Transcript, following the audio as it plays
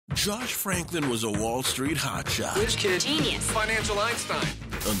Josh Franklin was a Wall Street hotshot. Rich kid. Genius. Financial Einstein.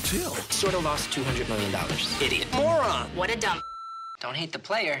 Until... Sort of lost $200 million. Idiot. Moron. What a dump. Don't hate the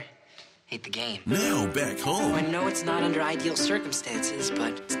player. Hate the game. Now back home. I know it's not under ideal circumstances,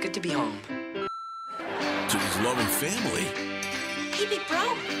 but it's good to be home. To his loving family. Hey, big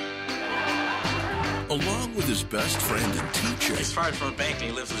bro. Along with his best friend and teacher. He's fired from a bank and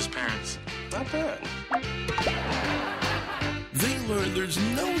he lives with his parents. Not bad. They learn there's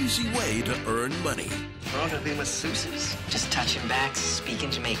no easy way to earn money. Wrong with being masseuses. Just touching backs,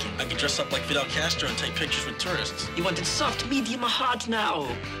 speaking Jamaican. I can dress up like Fidel Castro and take pictures with tourists. You want it soft, medium, or hard now?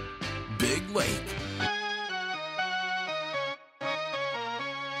 Big Lake.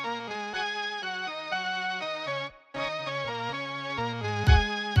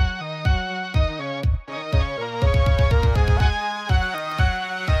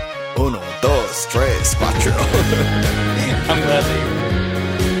 Uno, dos, tres, cuatro. I'm glad that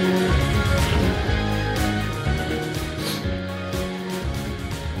you...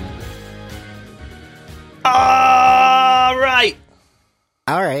 All right.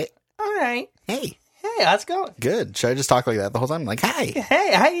 All right. All right. Hey, Hey, how's it going? good. Should I just talk like that the whole time? Like, hi.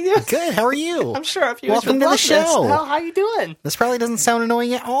 Hey, how you doing? Good. How are you? I'm sure if you Welcome to the show. How you doing? This probably doesn't sound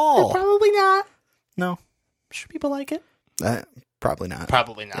annoying at all. Probably not. No, Sure people like it? probably not.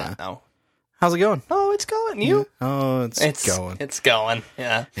 Probably not. Yeah. No. How's it going? Oh, it's going. You? Oh, it's going. It's going.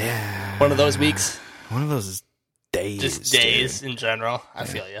 Yeah. Yeah. One of those weeks. One of those days. Just days in general. I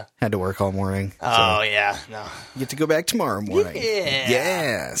feel you. Had to work all morning. Oh, yeah. No. Get to go back tomorrow morning. Yeah.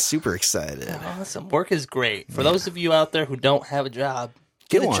 Yeah. Super excited. Awesome. Work is great. For those of you out there who don't have a job,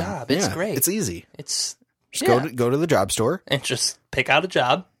 get a one. job. It's Yeah, great. It's easy. It's Just go to the job store. and just pick out a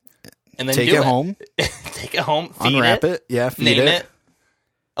job and then Take do it home. Take it home. Feed Unwrap it. Yeah. Feed Name it.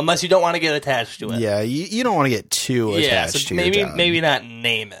 Unless you don't want to get attached to it. Yeah. You don't want to get too Yeah, attached so to maybe your job. maybe not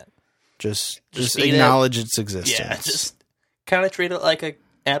name it. Just feed it. acknowledge its existence. Yeah, just kind of treat it like a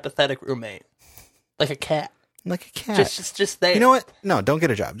apathetic roommate, like a cat. like a cat. Just there. You know what? No, don't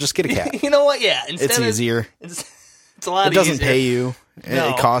get a job. Just get a cat. You know what? Yeah, instead It's of- easier. It's a lot. It doesn't easier. pay you. No.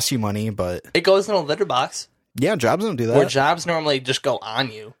 It costs you money, but It goes in a litter box yeah, jobs don't do where that. jobs normally just go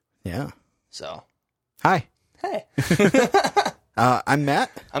on you. Yeah. So Hi. hey, I'm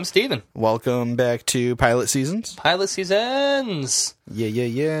Matt. I'm Steven. Welcome back to Pilot Seasons. Pilot seasons. Yeah.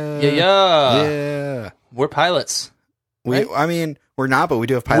 Yeah. Yeah. We're pilots. We. I mean, we're not, but we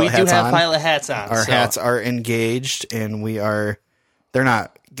do have pilot we hats do have on. pilot hats on. Our so- hats are engaged, and we are. They're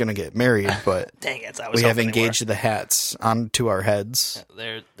not gonna get married, but Dang it! I was we have hoping they were. engaged the hats onto our heads.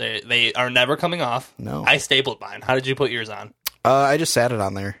 They are never coming off. No. I stapled mine. How did you put yours on? I just sat it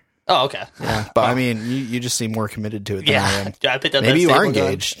on there. Oh, okay. Yeah, but I mean, you just seem more committed to it than I Yeah, am. I picked up. Maybe that you are staple gun.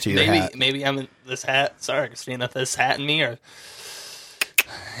 engaged to your maybe, hat. Maybe I'm in this hat. Sorry, Christina, this hat and me are.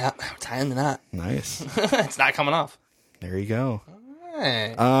 Yeah, I'm tying the knot. Nice. It's not coming off. There you go.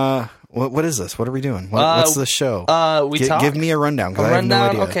 Hey. What is this? What are we doing? What's the show? We Give me a rundown because I have no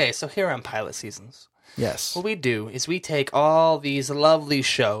idea. Okay, so here on Pilot Seasons, Yes. what we do is we take all these lovely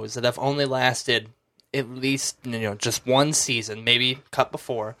shows that have only lasted at least just one season, maybe cut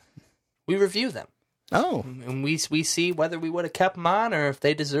before. We review them. Oh. And we see whether we would have kept them on or if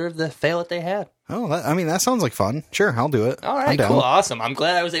they deserve the fail that they had. Oh, that sounds like fun. Sure, I'll do it. All I'm right, down. cool, awesome. I'm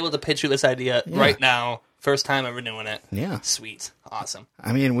glad I was able to pitch you this idea right now. First time ever doing it. Yeah. Sweet. Awesome.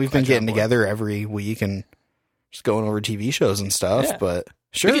 I mean, we've been getting together every week and just going over TV shows and stuff, Yeah. but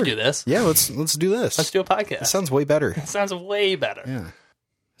sure. We can do this. Yeah, let's do this. Let's do a podcast. That sounds way better. It sounds way better. Yeah.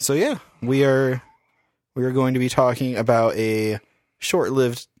 So yeah, we are going to be talking about a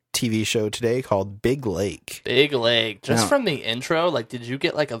short-lived TV show today called Big Lake. Big Lake. Just Now- from the intro, did you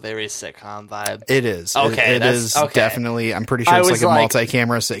get a very sitcom vibe? It is. Okay, It that's- is okay. definitely. I'm pretty sure I it's was like a like-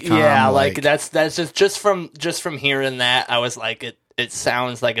 multi-camera sitcom. Yeah, that's just from hearing that, I was like, it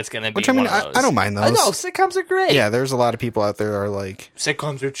sounds like it's gonna be. Which I mean, one of those. I don't mind those. I know sitcoms are great. Yeah, there's a lot of people out there are like,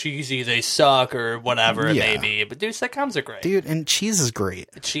 Sitcoms are cheesy, they suck, or whatever it may Yeah. be. But dude, sitcoms are great. dude, and cheese is great.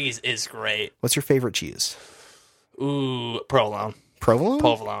 The cheese is great. What's your favorite cheese? Ooh, provolone.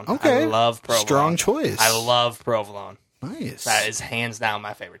 Provolone? I Okay. love provolone. Strong choice. I love provolone. Nice. That is hands down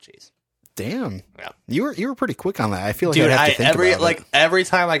my favorite cheese. Damn. Yeah. You were pretty quick on that. I feel like Dude, I'd have to think about it. every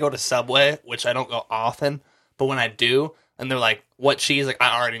time I go to Subway, which I don't go often, but when I do, and they're like, "What cheese?"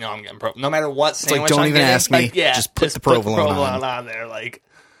 I already know I'm getting provolone. No matter what sandwich don't I'm even getting, ask me. Just put the provolone on there.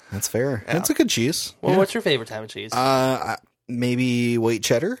 That's fair. That's a good cheese. Well, what's your favorite type of cheese? Maybe white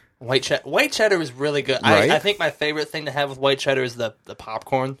cheddar. White cheddar is really good. Right? I think my favorite thing to have with white cheddar is the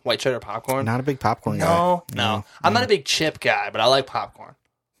popcorn, white cheddar popcorn. Not a big popcorn guy. No. I'm not a big chip guy, but I like popcorn.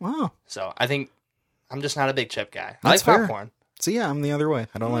 Wow. So I think I'm just not a big chip guy. That's I fair. like popcorn. So yeah, I'm the other way.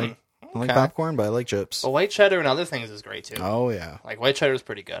 I don't like okay. popcorn, but I like chips. Well, white cheddar and other things is great too. Oh yeah. Like white cheddar is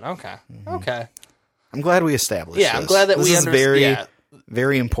pretty good. Okay. Okay. I'm glad we established Yeah, this. I'm glad that this we is very, understand.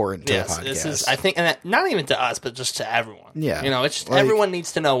 very important to the Yes, podcast. this is. I think, and that, not even to us, but just to everyone. Yeah, you know, it's like- everyone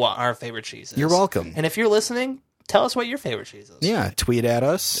needs to know what our favorite cheese is. You're welcome. And if you're listening, tell us what your favorite cheese is. Yeah, tweet at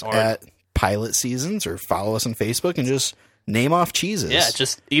us Or- at Pilot Seasons or follow us on Facebook and just name off cheeses. Yeah,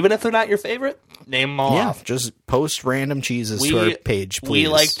 just even if they're not your favorite, name them all off. just post random cheeses to our page, please. We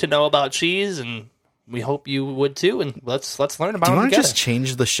like to know about cheese, and we hope you would too. And let's learn about Do you it want to together. just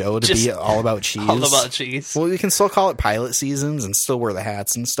change the show to Just be all about cheese? All about cheese. Well, we can still call it Pilot Seasons and still wear the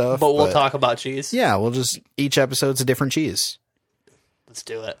hats and stuff. But we'll talk about cheese. Yeah, we'll just each episode's a different cheese. Let's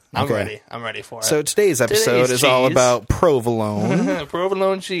do it. I'm Okay. ready. I'm ready for it. So today's episode is all cheese. about provolone.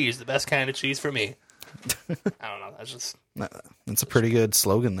 Provolone cheese, the best kind of cheese for me. I don't know. That's just That's a pretty good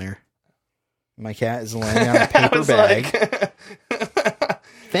slogan there. My cat is laying on a paper was bag. like-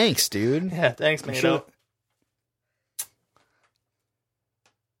 Thanks, dude. yeah. Thanks, I'm Mato. sure-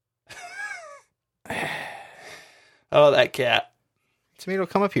 Oh, that cat. Tomato,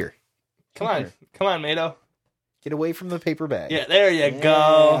 come up here. Come on, Mato. Get away from the paper bag. Yeah, there you Yeah,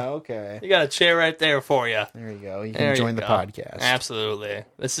 go. okay. You got a chair right there for you. There you go. You There can you join the go. podcast. Absolutely.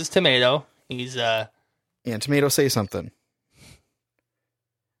 This is Tomato. He's Yeah, Tomato, say something.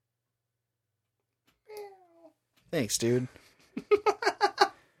 Thanks, dude.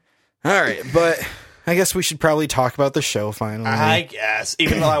 All right, but I guess we should probably talk about the show finally. I guess.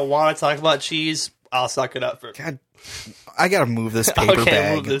 Even though I want to talk about cheese, I'll suck it up for. God, I gotta move this paper Okay,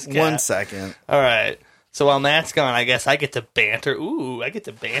 bag. move this cat. 1 second. All right. So while Matt's gone, I guess I get to banter. Ooh, I get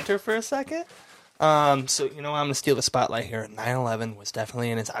to banter for a second. So you know, I'm gonna steal the spotlight here. 9/11 was definitely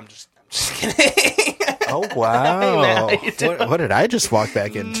in its. I'm just kidding. Oh wow! Matt, how you doing? What did I just walk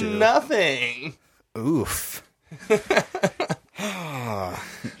back into? Nothing. Oof.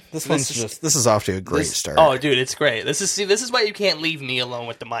 This is off to a great start. Oh, dude, it's great. This is why you can't leave me alone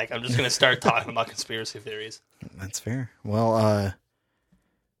with the mic. I'm just gonna start talking about conspiracy theories. That's fair. Well,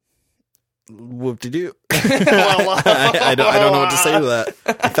 whoop-de-doo. Well, I don't know what to say to that.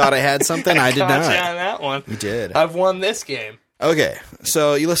 I thought I had something. I did Caught not. you on that one. You did. I've won this game. Okay,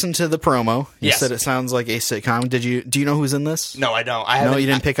 so you listened to the promo. You Yes. said it sounds like a sitcom. Do you know who's in this? No, I don't. I No, haven't. you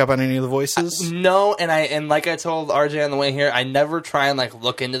didn't pick up on any of the voices? No, and like I told RJ on the way here, I never try and like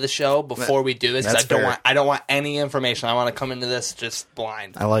look into the show before we do this. 'Cause That's I don't want any information. I want to come into this just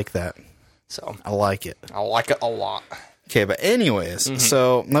blind. I like that. So I like it. I like it a lot. Okay, but anyways, Mm-hmm.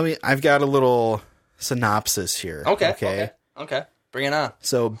 so I've got a little synopsis here. Okay. Bring it on.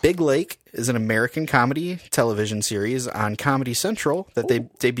 So Big Lake is an American comedy television series on Comedy Central that they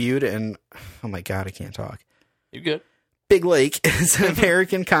debuted in, oh my God, I can't talk. You good? Big Lake is an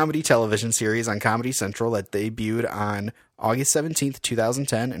American comedy television series on Comedy Central that debuted on August 17th,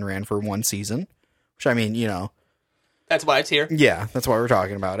 2010 and ran for 1 season, which I mean, you know. That's why it's here. Yeah, that's why we're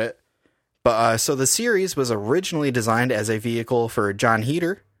talking about it. But so the series was originally designed as a vehicle for John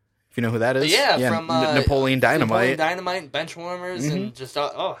Heater, if you know who that is. Yeah, from Napoleon Dynamite. Napoleon Dynamite, Benchwarmers, and just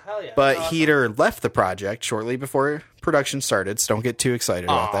oh hell yeah. But Awesome. Heater left the project shortly before production started, so don't get too excited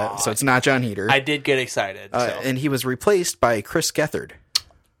about that. So it's not John Heater. I did get excited. So. And he was replaced by Chris Gethard.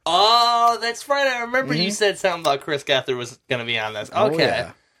 Oh, that's right. I remember you said something about Chris Gethard was going to be on this. Okay. Oh,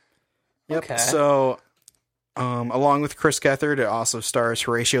 yeah. Yep. Okay. So, along with Chris Gethard, it also stars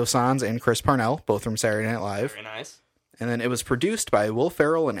Horatio Sanz and Chris Parnell, both from Saturday Night Live. Very nice. And then it was produced by Will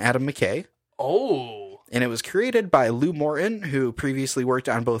Ferrell and Adam McKay. Oh. And it was created by Lou Morton, who previously worked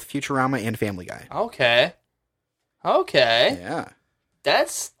on both Futurama and Family Guy. Okay. Yeah.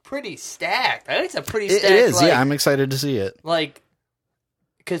 That's pretty stacked. I think it's a pretty It stacked. is, like, yeah. I'm excited to see it. like,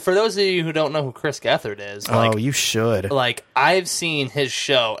 because for those of you who don't know who Chris Gethard is, like, Oh, you should. like I've seen his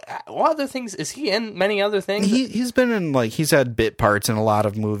show. What other things is he in? Many other things. He's been in, like, he's had bit parts in a lot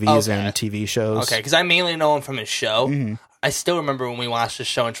of movies Okay. and TV shows. Okay, because I mainly know him from his show. Mm-hmm. I still remember when we watched his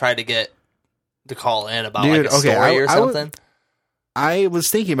show and tried to get to call in about Dude, like a okay, story or I was- something. I was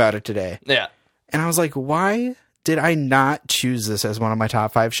thinking about it today, Yeah. and I was like, why did I not choose this as one of my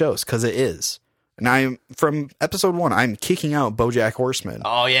top 5 shows? Because it is. And I'm, from episode 1, I'm kicking out BoJack Horseman.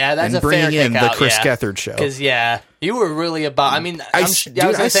 Oh yeah, that's and a fair bringing in kick the out, Chris yeah. Gethard show. Because you were really about. I mean, I I'm, still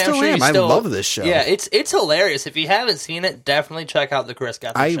sure am. you I love this show. Yeah, it's hilarious. If you haven't seen it, definitely check out the Chris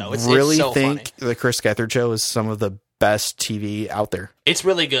Gethard show. It's really so think funny. the Chris Gethard show is some of the best TV out there. It's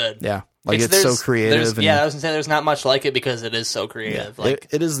really good. Yeah. Like, it's so creative. And I was gonna say there's not much like it because it is so creative. Like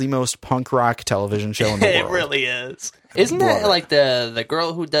it is the most punk rock television show in the it world. really is. Isn't Love that it. like the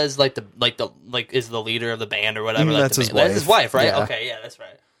girl who does like is the leader of the band or whatever? Like That's the his band- That's his wife, right? Yeah. Okay, yeah, that's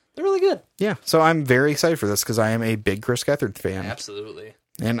right. They're really good. Yeah, so I'm very excited for this because I am a big Chris Gethard fan. Absolutely.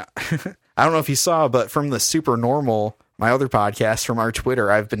 And I don't know if you saw, but from the Super Normal, my other podcast from our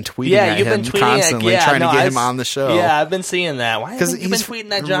Twitter, I've been tweeting at you've him been tweeting constantly, trying to get him on the show. Yeah, I've been seeing that. Why haven't you been he's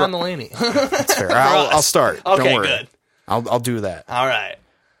tweeting at John Mulaney? That's fair. I'll start. Okay, don't worry. good. I'll do that. All right.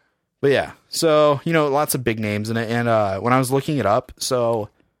 But yeah, so, lots of big names in it. And when I was looking it up, so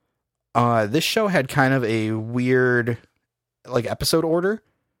this show had kind of a weird, episode order.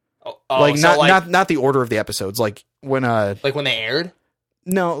 Not the order of the episodes. Like when when they aired?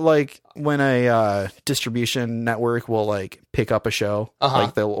 No, when a distribution network will pick up a show,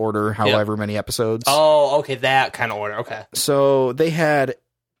 they'll order however many episodes. Oh, okay, that kind of order. Okay. So they had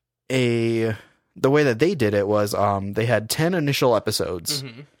the way that they did it was they had 10 initial episodes,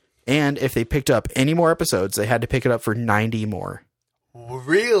 and if they picked up any more episodes, they had to pick it up for 90 more.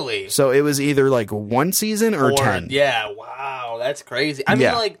 Really? So it was either one season or 10. Yeah. Wow, that's crazy. I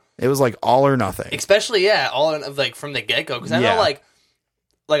mean, it was all or nothing. Especially all from the get go, because I know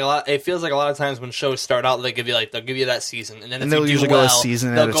a lot. It feels like a lot of times when shows start out, they'll give you that season, and then they'll usually go a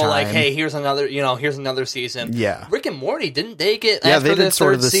season they'll at a go time. hey, here's another season. Yeah. Rick and Morty, didn't they get Yeah, after they the did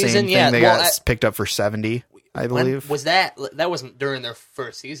sort of the third season? same thing. They got picked up for 70, I believe. Was that wasn't during their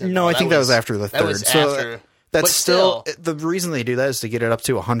first season? No, I think that was after the third. That was after. That's but still the reason they do that is to get it up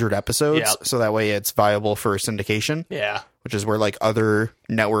to 100 episodes, so that way it's viable for syndication. Yeah, which is where other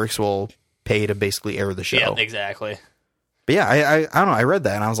networks will pay to basically air the show. Yeah, exactly. But yeah, I don't know. I read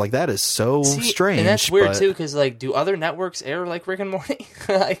that and I was like, that is so strange. And that's weird too, because do other networks air Rick and Morty?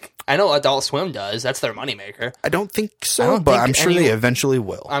 I know Adult Swim does. That's their moneymaker. I don't think so, but I'm sure they eventually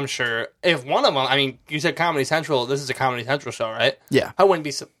will. I'm sure if one of them. I mean, you said Comedy Central. This is a Comedy Central show, right? Yeah. I wouldn't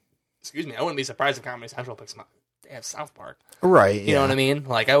be. I wouldn't be surprised if Comedy Central picks them up. They have South Park, right? You know what I mean?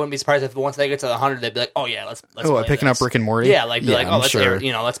 I wouldn't be surprised if once they get to the 100, they'd be like, "Oh yeah, let's." Picking up Rick and Morty. Yeah, let's air.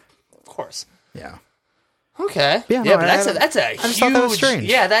 Let's of course. Yeah. Okay. Yeah, but that's a huge. I just thought that was strange.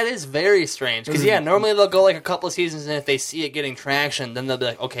 Yeah, that is very strange. Because normally they'll go a couple of seasons, and if they see it getting traction, then they'll be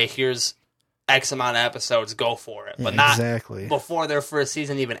like, okay, here's X amount of episodes, go for it. But not before their first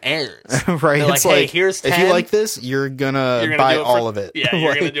season even airs. Right. They're it's hey, here's 10. If you like this, you're gonna buy all of it. Yeah,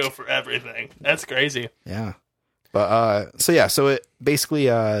 you're gonna do it for everything. That's crazy. Yeah. But so it basically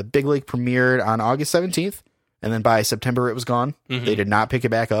Big League premiered on August 17th, and then by September it was gone. They did not pick it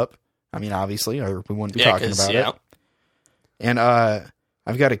back up. I mean, obviously, or we wouldn't be talking about it. And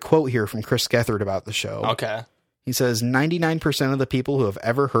I've got a quote here from Chris Gethard about the show. Okay. He says, 99% of the people who have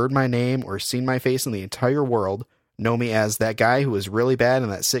ever heard my name or seen my face in the entire world know me as that guy who was really bad in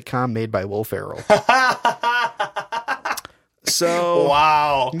that sitcom made by Will Ferrell. So,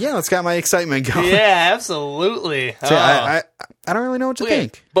 wow. Yeah, it's got my excitement going. Yeah, absolutely. So I don't really know what to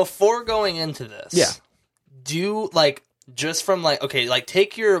think. Before going into this, do just from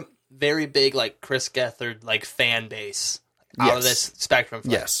take your very big Chris Gethard fan base out of this spectrum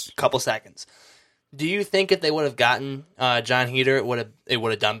for a couple seconds. Do you think if they would have gotten John Heder, it would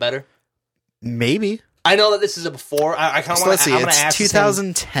have done better? Maybe. I know that this is a before. I kind of want to. It's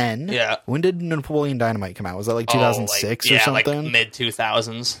 2010. Yeah. When did Napoleon Dynamite come out? Was that 2006 or something? Mid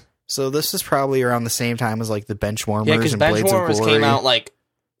 2000s. So this is probably around the same time as the Benchwarmers because and Blades of Glory. Benchwarmers came out I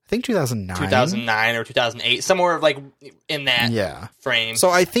think 2009. 2009 or 2008, somewhere in that frame. So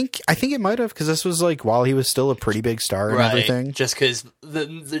I think it might have, because this was while he was still a pretty big star and everything. Just because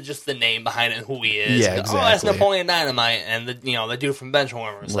the name behind it and who he is. Yeah, exactly. Oh, that's Napoleon Dynamite and the dude from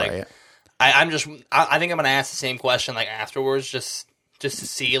Benchwarmers. Right. I think I'm gonna ask the same question afterwards, just to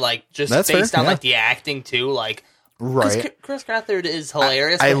see That's based fair, on the acting too, right. Chris Gethard is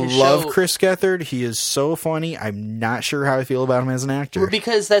hilarious. I love Chris Gethard. He is so funny. I'm not sure how I feel about him as an actor.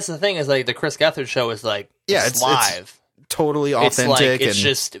 Because that's the thing is the Chris Gethard show is it's live. It's totally authentic. It's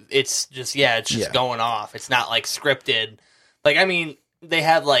just going off. It's not scripted. I mean, they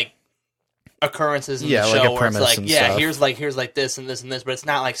have occurrences in the show where it's here's this and this and this, but it's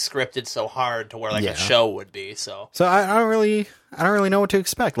not scripted so hard to where a show would be. So I don't really know what to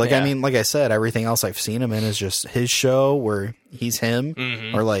expect. I mean, like I said, everything else I've seen him in is just his show where he's him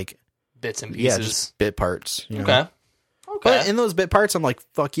or bits and pieces. Yeah, just bit parts. You know? Okay. But in those bit parts, I'm like,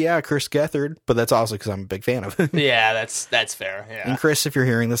 fuck yeah, Chris Gethard. But that's also because I'm a big fan of him. Yeah, that's fair. Yeah. And Chris, if you're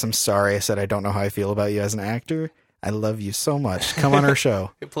hearing this, I'm sorry I said I don't know how I feel about you as an actor. I love you so much. Come on our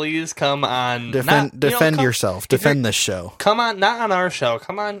show. Please come on. Defend yourself. Defend this show. Come on, not on our show.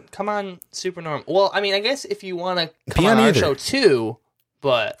 Come on, Super Norm. Well, I mean, I guess if you want to come on our show too,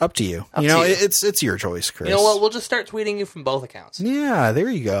 but up to you. It's your choice, Chris. You know what? We'll just start tweeting you from both accounts. Yeah, there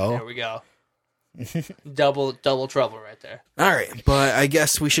you go. There we go. Double trouble right there. All right, but I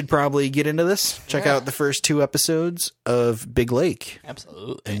guess we should probably get into this. Check out the first 2 episodes of Big Lake.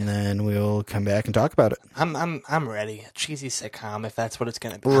 Absolutely. And then we'll come back and talk about it. I'm ready. A cheesy sitcom, if that's what it's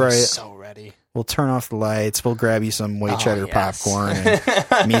going to be. Right. I'm so ready. We'll turn off the lights. We'll grab you some white cheddar popcorn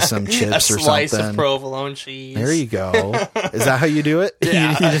and me some chips or something. A slice of provolone cheese. There you go. Is that how you do it?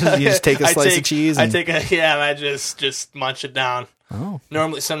 Yeah. you just take a slice of cheese? And I just munch it down. Oh.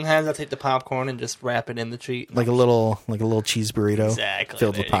 Normally, sometimes I take the popcorn and just wrap it in the cheese. Like a little cheese burrito. Exactly.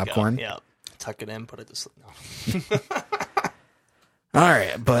 Filled with popcorn. Yep. Tuck it in, put it to sleep. No. All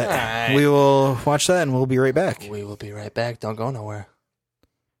right, but we will watch that and we'll be right back. We will be right back. Don't go nowhere.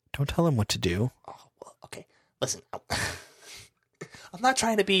 Don't tell him what to do. Oh, well, okay. Listen, I'm not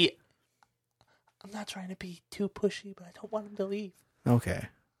trying to be too pushy, but I don't want him to leave. Okay.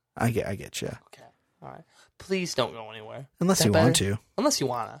 I get you. Okay. All right. Please don't go anywhere. Unless you want to. Unless you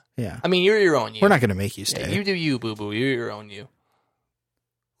want to. Yeah. I mean, you're your own you. We're not going to make you stay. Yeah, you do you, boo-boo. You're your own you.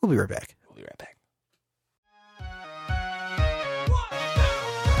 We'll be right back. We'll be right back.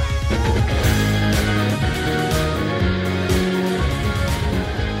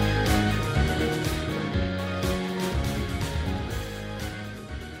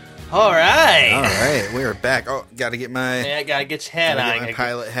 All right, we're back. Oh, gotta get my gotta get your hat on. Get my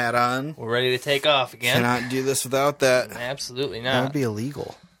pilot hat on. We're ready to take off again. Cannot do this without that. Absolutely not. That would be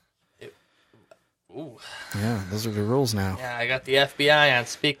illegal. Ooh. Yeah, those are the rules now. Yeah, I got the FBI on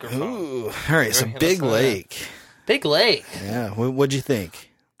speakerphone. Ooh, all right. So Big Lake. Big Lake. Yeah. What'd you think?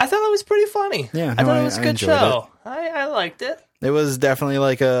 I thought it was pretty funny. Yeah, I thought it was a good show. I liked it. It was definitely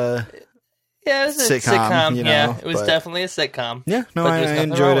like a. Yeah, it was a sitcom. You know, yeah, it was definitely a sitcom. Yeah, no, I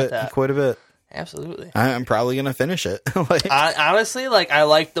enjoyed it quite a bit. Absolutely. I'm probably going to finish it. Honestly, I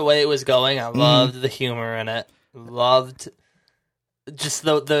liked the way it was going. I loved the humor in it. Loved just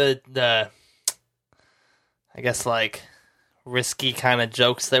the I guess, like, risky kind of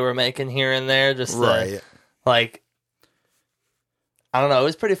jokes they were making here and there. Just I don't know. It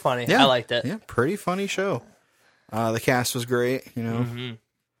was pretty funny. Yeah. I liked it. Yeah, pretty funny show. The cast was great, you know. Mm-hmm.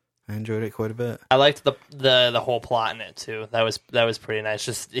 I enjoyed it quite a bit. I liked the whole plot in it too. That was pretty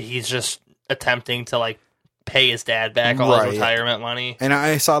nice. He's just attempting to like pay his dad back all his retirement money. And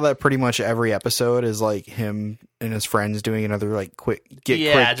I saw that pretty much every episode is like him and his friends doing another like quick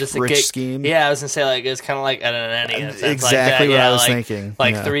rich scheme. Yeah, I was gonna say like it's kind of like Ed and Eddie. Exactly what I was thinking.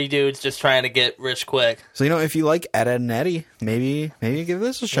 Like 3 dudes just trying to get rich quick. So if you like Ed and Eddie, maybe give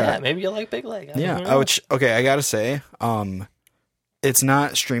this a shot. Yeah, maybe you like Big Lake. I gotta say, it's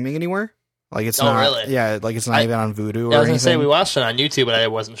not streaming anywhere. Like it's not. Really? Yeah, like it's not even on Vudu or anything. I was gonna say we watched it on YouTube, but I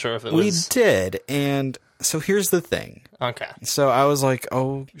wasn't sure if it was. We did, and so here's the thing. Okay. So I was like,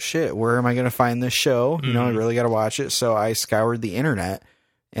 oh shit, where am I gonna find this show? You know, I really gotta watch it. So I scoured the internet,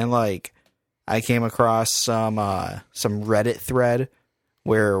 and like, I came across some Reddit thread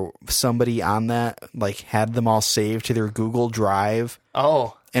where somebody on that like had them all saved to their Google Drive.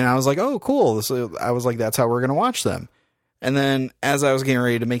 Oh. And I was like, oh cool. So I was like, that's how we're gonna watch them. And then as I was getting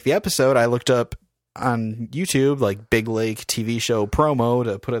ready to make the episode, I looked up on YouTube, like Big Lake TV show promo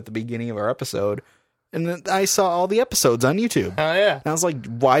to put at the beginning of our episode. And then I saw all the episodes on YouTube. Oh, yeah. And I was like,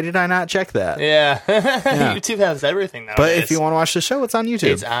 why did I not check that? Yeah. YouTube has everything now. But if you want to watch the show, it's on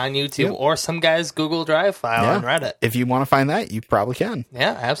YouTube. It's on YouTube or some guy's Google Drive file on Reddit. If you want to find that, you probably can.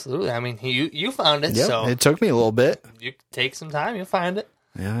 Yeah, absolutely. I mean, you found it, so. It took me a little bit. You take some time, you'll find it.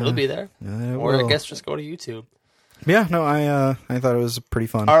 Yeah. It'll be there. I guess just go to YouTube. Yeah, no, I thought it was pretty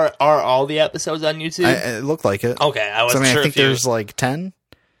fun. Are all the episodes on YouTube? It looked like it. Okay, I wasn't sure. I think there's like 10.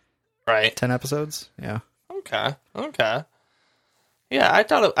 Right. 10 episodes. Yeah. Okay. Yeah, I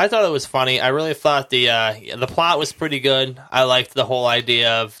thought it was funny. I really thought the plot was pretty good. I liked the whole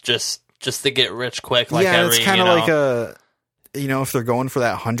idea of just to get rich quick. Like it's kind of like a. If they're going for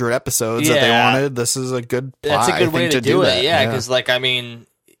that 100 episodes that they wanted, this is a good plot. That's a good way to do it. Yeah, because like I mean.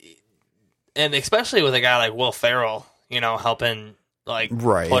 And especially with a guy like Will Ferrell, helping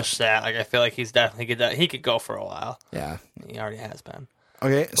push that. Like I feel like he's definitely he could go for a while. Yeah, he already has been.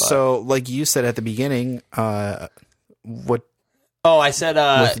 Okay, so like you said at the beginning, what? Oh, I said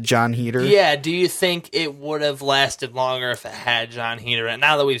with Jon Heder. Yeah, do you think it would have lasted longer if it had Jon Heder? And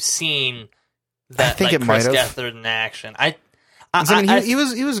now that we've seen that, I think it might have. Chris Gethard in action, he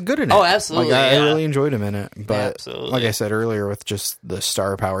was good in it. Oh, absolutely. I really enjoyed him in it. But absolutely. Like I said earlier, with just the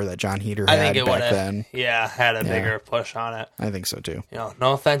star power that Jon Heder had back then. Yeah, had a bigger push on it. I think so too.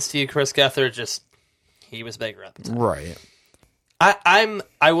 No offense to you, Chris Gethard, just he was bigger at the time. Right.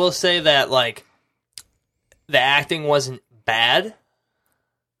 I will say that like the acting wasn't bad.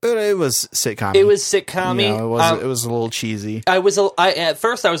 It was sitcom. It was sitcom-y. It was a little cheesy. At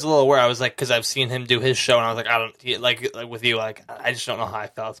first I was a little aware. I was like, because I've seen him do his show, and I was like, I don't like with you. Like, I just don't know how I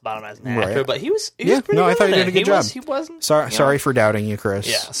felt about him as an actor. Right. But he was pretty good. I thought he did a good job. He wasn't. Sorry for doubting you, Chris.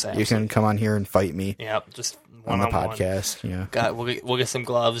 Yeah, you can come on here and fight me. Yeah, just on the podcast. Yeah, we'll get some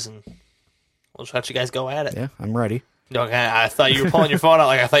gloves and we'll just let you guys go at it. Yeah, I'm ready. Okay, I thought you were pulling your phone out.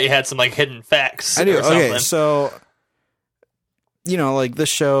 Like I thought you had some like hidden facts. I do. Or something. Okay, so. Like the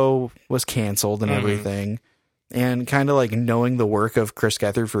show was canceled and everything, and kind of like knowing the work of Chris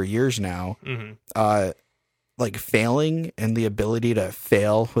Gethard for years now, like failing and the ability to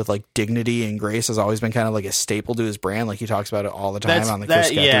fail with like dignity and grace has always been kind of like a staple to his brand. Like he talks about it all the time on the Chris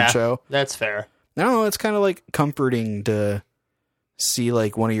Gethard show. That's fair. No, it's kind of like comforting to see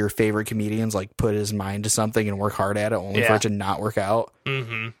like one of your favorite comedians like put his mind to something and work hard at it only for it to not work out.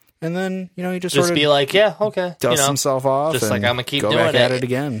 Mm-hmm. And then, he just sort of be like, yeah, okay. Dust himself off. Just like, I'm going to keep go doing back it. at it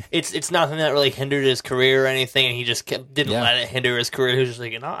again. It's nothing that really hindered his career or anything, and he just didn't let it hinder his career. He was just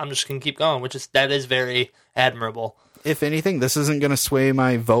like, I'm just going to keep going, that is very admirable. If anything, this isn't going to sway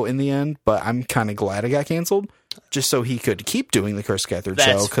my vote in the end, but I'm kind of glad it got canceled, just so he could keep doing the Chris Gethard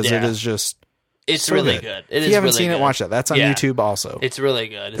show, because it is just... It's so really good. If you haven't seen it, watch that. That's on YouTube also. It's really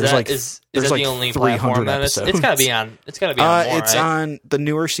good. There's that the only platform that episodes. It's got to be on. It's got to be on more, It's right? on the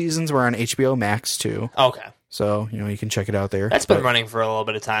newer seasons. We're on HBO Max too. Okay. So you can check it out there. That's been running for a little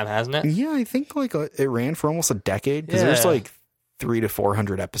bit of time, hasn't it? Yeah, I think it ran for almost a decade because there's like 300 to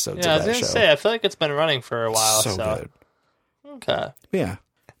 400 episodes of that show. I was gonna say I feel like it's been running for a while. So good. Okay. Yeah.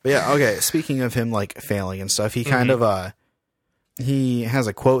 But yeah. Okay. Speaking of him like failing and stuff, he kind of he has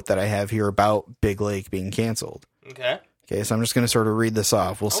a quote that I have here about Big Lake being canceled. Okay. Okay, so I'm just going to sort of read this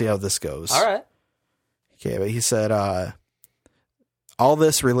off. We'll see how this goes. All right. Okay, but he said, all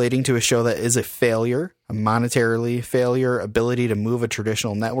this relating to a show that is a failure, a monetarily failure, ability to move a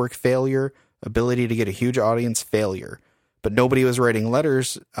traditional network failure, ability to get a huge audience failure. But nobody was writing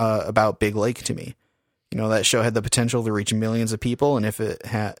letters about Big Lake to me. That show had the potential to reach millions of people, and if it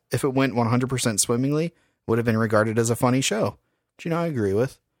went 100% swimmingly, would have been regarded as a funny show. Which, I agree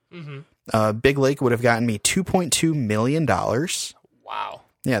with. Mm-hmm. Big Lake would have gotten me $2.2 million. Wow.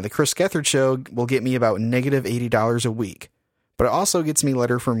 Yeah, the Chris Gethard show will get me about negative $80 a week. But it also gets me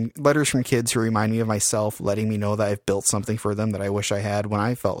letters from kids who remind me of myself, letting me know that I've built something for them that I wish I had when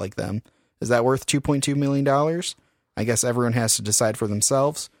I felt like them. Is that worth $2.2 million? I guess everyone has to decide for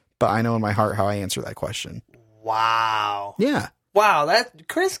themselves, but I know in my heart how I answer that question. Wow. Yeah. Wow, that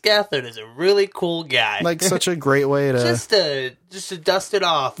Chris Gethard is a really cool guy. Like such a great way to just to dust it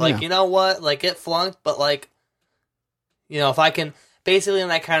off. Like, you know what? Like it flunked, but like, if I can basically in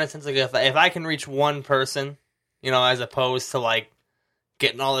that kind of sense, like if I can reach one person, as opposed to like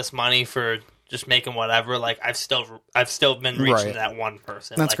getting all this money for just making whatever, like I've still been reaching that one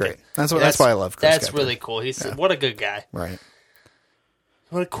person. That's like, great. That's why I love Chris. That's Gethard. really cool. He's what a good guy. Right.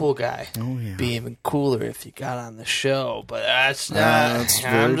 What a cool guy. Oh, yeah. Be even cooler if you got on the show, but that's not. That's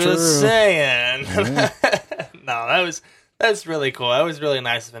I'm very just true. saying. Yeah. No, that's really cool. That was really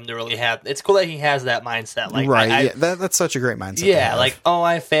nice of him to really have. It's cool that he has that mindset. Like, right. that's such a great mindset. Yeah, like,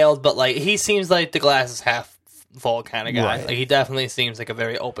 I failed, but like he seems like the glass is half full kind of guy. Right. Like he definitely seems like a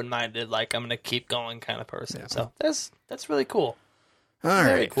very open minded, like I'm gonna keep going kind of person. Yeah. So that's really cool. All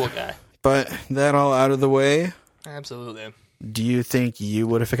very right. cool guy. But that all out of the way. Absolutely. Do you think you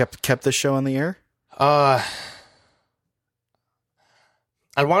would have kept the show on the air? I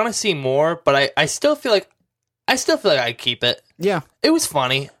want to see more, but I still feel like I'd keep it. Yeah, it was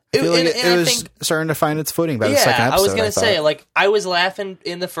funny. It was starting to find its footing by the second episode. I was gonna say, like, I was laughing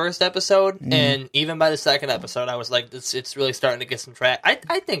in the first episode, and even by the second episode, I was like, it's really starting to get some track.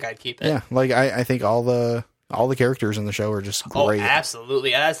 I think I'd keep it. Yeah, like I think all the characters in the show are just great. Oh,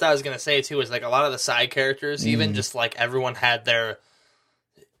 absolutely. And that's what I was gonna say too. Is like a lot of the side characters, even just like everyone had their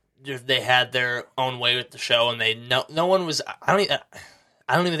own way with the show, and no one was.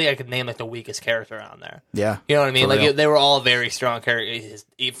 I don't even think I could name like the weakest character on there. Yeah, you know what I mean. Like real. they were all very strong characters.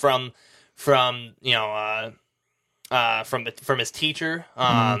 From his teacher,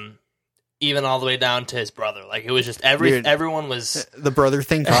 even all the way down to his brother. Like it was just everyone was. The brother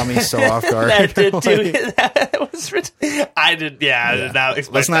thing caught me so off guard. That did too. That was. I did not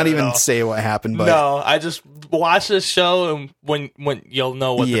expect. Let's not even all. say what happened. But no, I just watch this show, and when you'll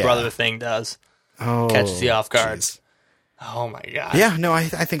know what the brother thing does, catches you off guard. Geez. Oh my god! Yeah, no, I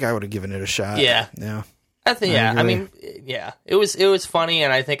think I would have given it a shot. Yeah. I think I mean, it was funny,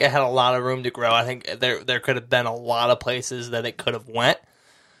 and I think it had a lot of room to grow. I think there could have been a lot of places that it could have went,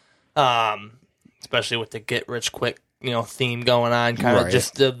 especially with the get rich quick theme going on, kind of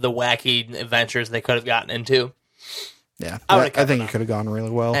just the wacky adventures they could have gotten into. Yeah, I think it could have gone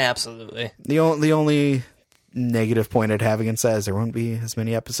really well. Absolutely. The only negative point I'd have against that is there won't be as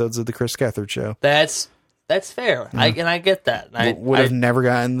many episodes of the Chris Gethard Show. That's fair. Yeah. I get that. I would have never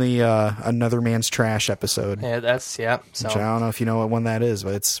gotten the Another Man's Trash episode. Yeah, So which I don't know if you know what one that is,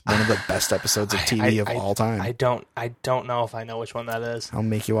 but it's one of the best episodes of TV of all time. I don't know if I know which one that is. I'll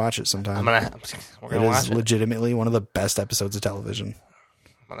make you watch it sometime. We're gonna watch it. Legitimately one of the best episodes of television.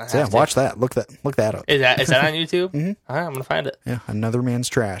 So watch that. Look that up. Is that on YouTube? Mm-hmm. All right, I'm gonna find it. Yeah, Another Man's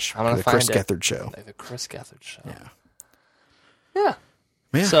Trash. I'm gonna find the Chris Gethard Show. The Chris Gethard Show. Yeah.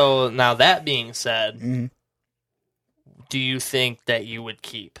 So now that being said, do you think that you would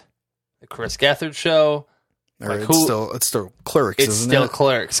keep the Chris Gethard Show? It's still Clerks. It's still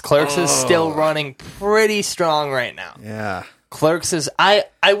Clerks. Clerks is still running pretty strong right now. Yeah. Clerks is. I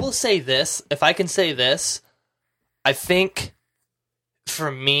will say this. If I can say this, I think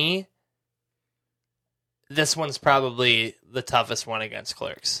for me, this one's probably the toughest one against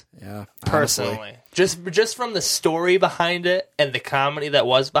Clerks. Yeah. Personally, just from the story behind it and the comedy that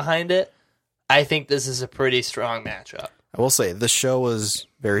was behind it, I think this is a pretty strong matchup. I will say this show was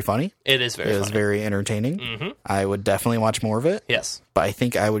very funny. It is very funny. It was very entertaining. Mm-hmm. I would definitely watch more of it. Yes. But I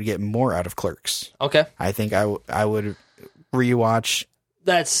think I would get more out of Clerks. Okay. I think I would rewatch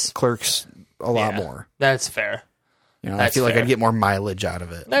Clerks a lot more. That's fair. I feel like I'd get more mileage out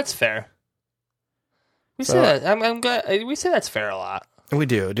of it. That's fair. We say that. I'm glad. We say that's fair a lot. We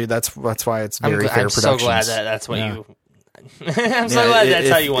do, dude. That's why it's very fair productions. I'm so glad that's what you... I'm so glad that's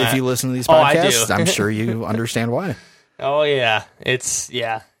how you want. If you listen to these podcasts, I'm sure you understand why. Oh yeah, it's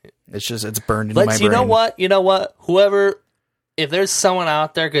burned into my brain. You know what? Whoever, if there's someone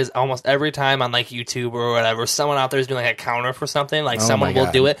out there, because almost every time on like YouTube or whatever, someone out there is doing like a counter for something. Like someone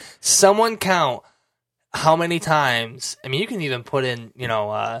will do it. Someone count how many times. I mean, you can even put in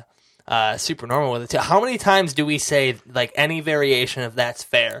super normal with it too. How many times do we say like any variation of that's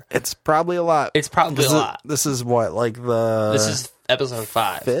fair? It's probably a lot. It's probably a lot. This is what This is episode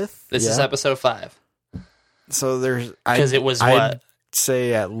 5. 5th. This is episode 5. So there's because it was I'd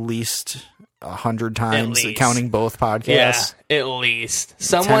say at least 100 times, counting both podcasts. Yeah, at least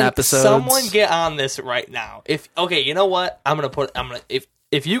 10 episodes. Someone get on this right now. You know what?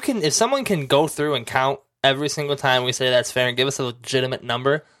 If someone can go through and count every single time we say that's fair and give us a legitimate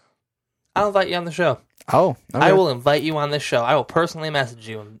number, I'll invite you on the show. Oh, okay. I will invite you on this show. I will personally message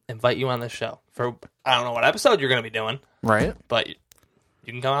you and invite you on this show for I don't know what episode you're going to be doing, right? But you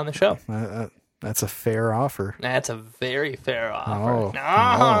can come on the show. That's a fair offer. That's a very fair offer.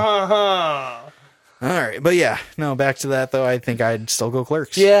 All right, but back to that though. I think I'd still go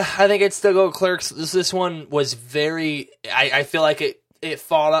Clerks. Yeah, I think I'd still go Clerks. This one was very. I feel like it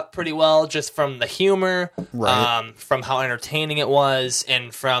followed up pretty well just from the humor, right. From how entertaining it was,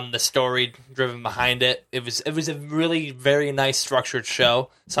 and from the story driven behind it. It was a really very nice structured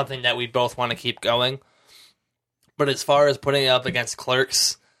show, something that we both want to keep going. But as far as putting it up against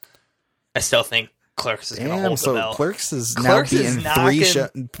Clerks, I still think Clerks is going to hold the belt. Clerks is now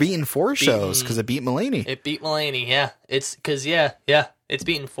beaten 4 shows because it beat Mulaney. It beat Mulaney, yeah. It's because it's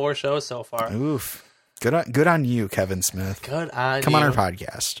beaten 4 shows so far. Oof. Good on you, Kevin Smith. Good on you. Come on our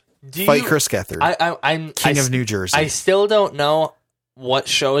podcast. Fight Chris Gethard. I'm King of New Jersey. I still don't know what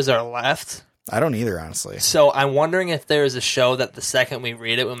shows are left. I don't either, honestly. So I'm wondering if there's a show that the second we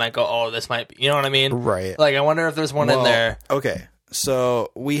read it, we might go, oh, this might be, you know what I mean? Right. Like, I wonder if there's one in there. Okay.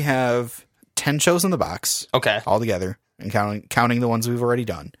 So we have 10 shows in the box. Okay. All together, and counting the ones we've already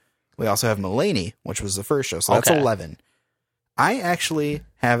done. We also have Mulaney, which was the first show. So that's 11. I actually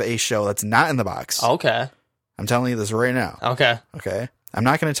have a show that's not in the box. Okay. I'm telling you this right now. Okay. I'm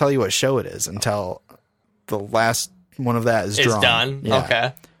not going to tell you what show it is until the last one of that is drawn. It's done? Yeah.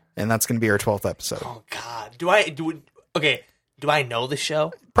 Okay. And that's going to be our 12th episode. Oh, God. Do I know the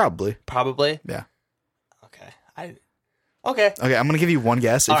show? Probably. Yeah. Okay. Okay, I'm going to give you one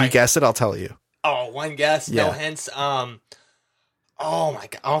guess. If you guess it, I'll tell you. Oh, one guess? Yeah. No hints? Oh, my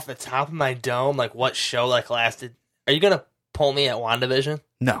God. Off the top of my dome, like, what show, like, lasted? Are you going to pull me at WandaVision?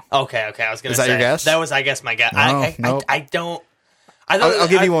 No. Okay. I was going to say. Is that your guess? That was, I guess, my guess. No. I don't. I'll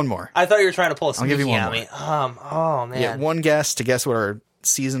give you one more. I thought you were trying to pull a sneaky I'll give you one at me. more. Oh, man. Yeah, one guess to guess what our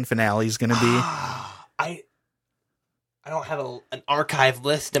season finale is going to be. I don't have an archive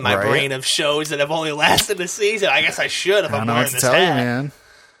list in my brain of shows that have only lasted a season. I guess I should if I'm wearing this hat. I don't know what to tell you, man.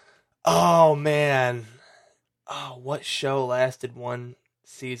 Oh, man. Oh, what show lasted one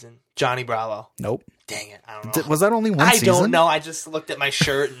season? Johnny Bravo. Nope. Dang it. I don't know. Was that only one season? I don't know. I just looked at my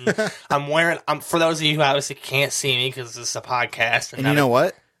shirt and for those of you who obviously can't see me because this is a podcast. And you know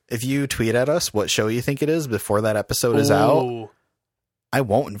what? If you tweet at us what show you think it is before that episode is out, I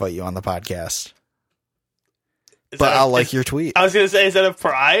won't invite you on the podcast. But I'll like your tweet. I was going to say, is that a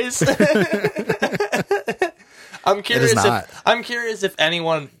prize? I'm curious if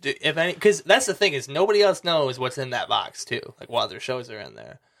anyone, because that's the thing is nobody else knows what's in that box too. Like what other shows are in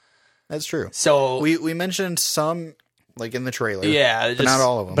there. That's true. So we mentioned some like in the trailer. Yeah, but not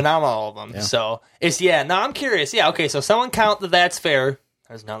all of them. But not all of them. Yeah. So no, I'm curious. Yeah, okay. So someone count the That's Fair.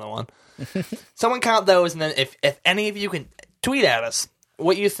 There's another one. Someone count those, and then if any of you can tweet at us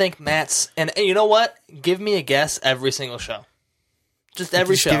what you think Matt's, and you know what, give me a guess every single show. Just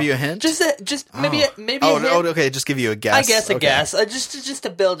every show. Give you a hint. Just maybe. Okay. Just give you a guess. I guess a guess. Just to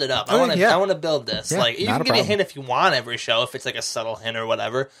build it up. I want to build this. Yeah, you can give me a hint if you want every show. If it's like a subtle hint or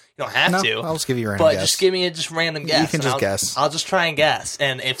whatever, you don't have to. I'll just give you a random guess. But just give me a random guess. You can just guess. I'll just try and guess.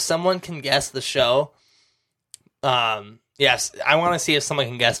 And if someone can guess the show, yes, I want to see if someone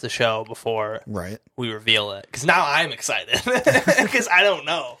can guess the show before we reveal it. Because now I'm excited because I don't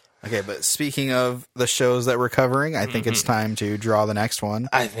know. Okay, but speaking of the shows that we're covering, I think it's time to draw the next one.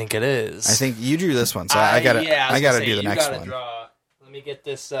 I think it is. I think you drew this one, so I gotta do the next one. Draw. Let me get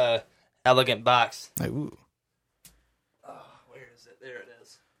this elegant box. Ooh. Oh, where is it? There it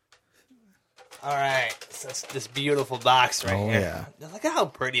is. All right, so it's this beautiful box right here. Yeah. Look at how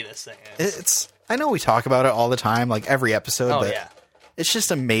pretty this thing is. I know we talk about it all the time, like every episode. But it's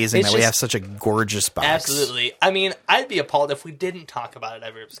just amazing we have such a gorgeous box. Absolutely. I mean, I'd be appalled if we didn't talk about it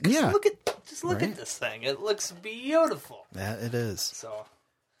every episode. Yeah. Look at this thing. It looks beautiful. Yeah, it is. So,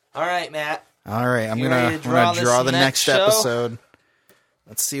 all right, Matt. All right, I'm gonna draw the next episode.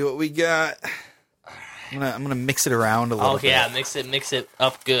 Let's see what we got. I'm gonna mix it around a little bit. Yeah, mix it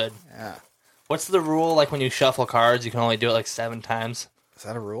up good. Yeah. What's the rule? Like when you shuffle cards, you can only do it like 7 times. Is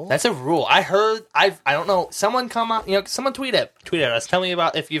that a rule? That's a rule. I don't know. Someone someone tweet at us. Tell me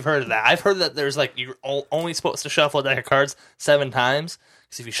about if you've heard of that. I've heard that there's like you're only supposed to shuffle a deck of cards 7 times.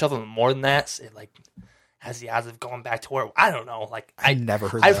 Because if you shuffle them more than that, it like has the odds of going back to where I don't know. Like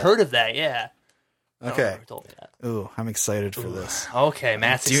I've heard of that. Yeah. Okay. Told me that. Ooh, I'm excited for this. Okay,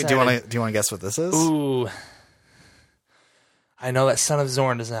 Matt's excited. Do you want to guess what this is? Ooh. I know that Son of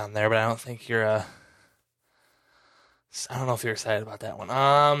Zorn is on there, but I don't think you're I don't know if you're excited about that one.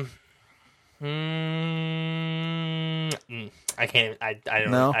 I can't even. I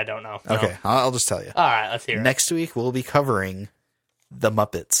don't know. Okay, no. I'll just tell you. All right, let's hear it. Next week we'll be covering The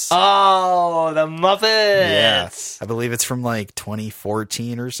Muppets. Oh, The Muppets. Yeah, I believe it's from like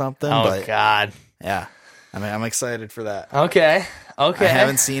 2014 or something. Oh God. Yeah, I mean, I'm excited for that. Okay. I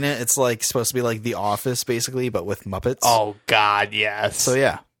haven't seen it. It's like supposed to be like The Office, basically, but with Muppets. Oh God, yes. So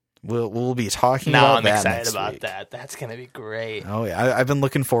yeah. We'll be talking about that next week. I'm excited about that. That's going to be great. Oh, yeah. I've been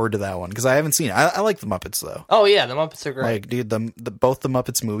looking forward to that one because I haven't seen it. I like the Muppets, though. Oh, yeah. The Muppets are great. Like, dude, both the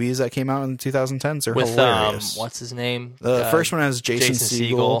Muppets movies that came out in the 2010s are hilarious. What's his name? The first one has Jason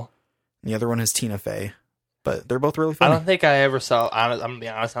Segel. And the other one has Tina Fey. But they're both really funny. I don't think I ever saw... I'm going to be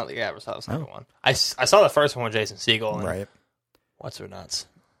honest. I don't think I ever saw the second one. I saw the first one with Jason Segel. And right. What's her nuts?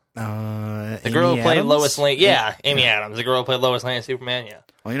 The girl who played Lois Lane. Yeah, Amy Adams. The girl who played Lois Lane in Superman, yeah.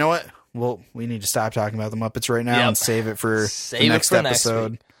 Well, you know what? Well, we need to stop talking about the Muppets right now and save it for the next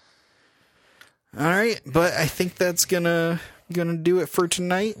episode. All right, but I think that's gonna do it for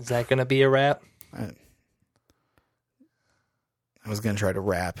tonight. Is that gonna be a wrap? I was gonna try to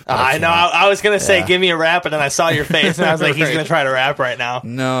rap. I know. I was gonna say, give me a rap, and then I saw your face, and I was like, he's gonna try to rap right now.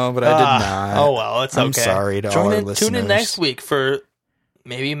 No, but I did not. Oh well, it's okay. I'm sorry to all our listeners. Tune in next week for.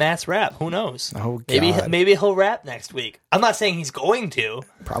 Maybe Matt's rap. Who knows? Oh, God. Maybe he'll rap next week. I'm not saying he's going to.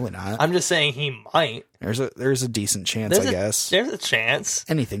 Probably not. I'm just saying he might. There's a decent chance, I guess. There's a chance.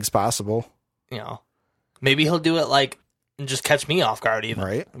 Anything's possible. You know, maybe he'll do it like and just catch me off guard. Even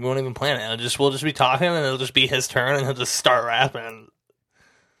right. We won't even plan it. We'll just be talking, and it'll just be his turn, and he'll just start rapping.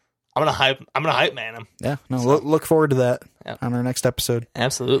 I'm gonna hype man him. Yeah. No. So, look forward to that on our next episode.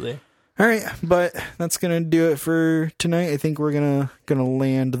 Absolutely. All right, but that's gonna do it for tonight. I think we're gonna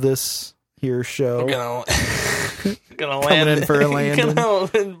land this here show. We're gonna land coming in for a landing. Gonna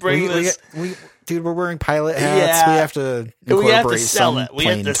bring this. Dude, we're wearing pilot hats. Yeah. We have to sell it. We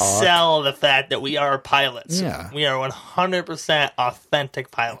have to sell the fact that we are pilots. Yeah, we are 100%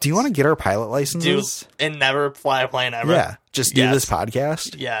 authentic pilots. Do you want to get our pilot licenses and never fly a plane ever? Yeah, just do this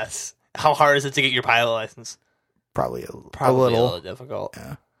podcast. Yes. How hard is it to get your pilot license? Probably a little little difficult.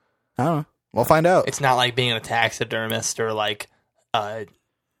 Yeah. I don't know. We'll find out. It's not like being a taxidermist or like,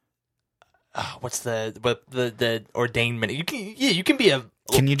 what's the ordained minister? You can be a.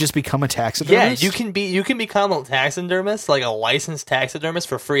 Can you just become a taxidermist? Yeah, you can become a taxidermist, like a licensed taxidermist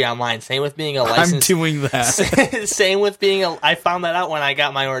for free online. Same with being a licensed. I'm doing that. Same with being I found that out when I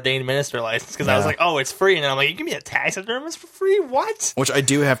got my ordained minister license because I was like, oh, it's free, and then I'm like, you can be a taxidermist for free? What? Which I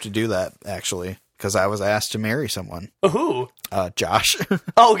do have to do that actually. because I was asked to marry someone. Who? Josh.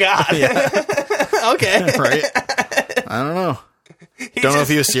 Oh, God. Okay. Right? I don't know. Don't know if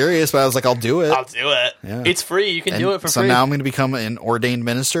he was serious, but I was like, I'll do it. I'll do it. Yeah. It's free. You can do it for free. So now I'm going to become an ordained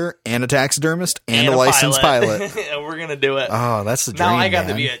minister and a taxidermist and a licensed pilot. We're going to do it. Oh, that's the dream, now I got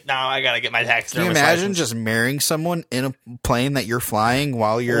to get my taxidermist. Can you imagine license. just marrying someone in a plane that you're flying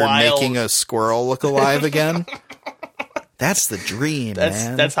while you're making a squirrel look alive again? That's the dream,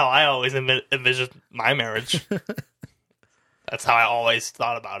 man. That's how I always envisioned my marriage. That's how I always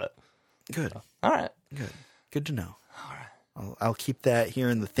thought about it. Good. All right. Good to know. I'll keep that here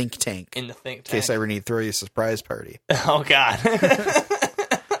in the think tank. In case I ever need to throw you a surprise party. Oh, God. All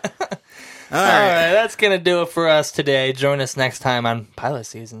right. That's going to do it for us today. Join us next time on Pilot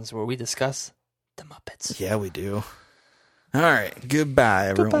Seasons, where we discuss the Muppets. Yeah, we do. All right. Goodbye,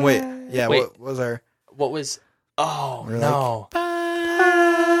 everyone. Wait. What was our... What was... Oh, no. Like,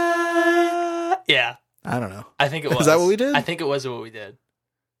 yeah. I don't know. I think it was. Is that what we did? I think it was what we did.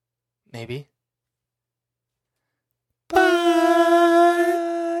 Maybe.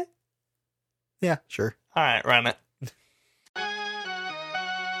 Bye. Yeah, sure. All right, run it.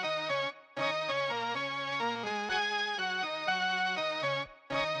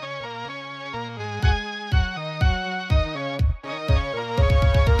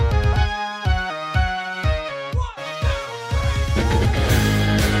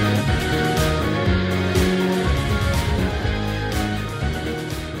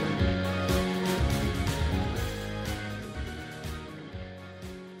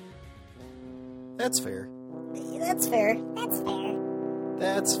 That's fair. That's fair. That's fair.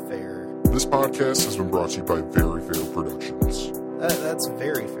 That's fair. This podcast has been brought to you by Very Fair Productions. That's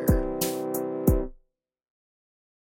very fair.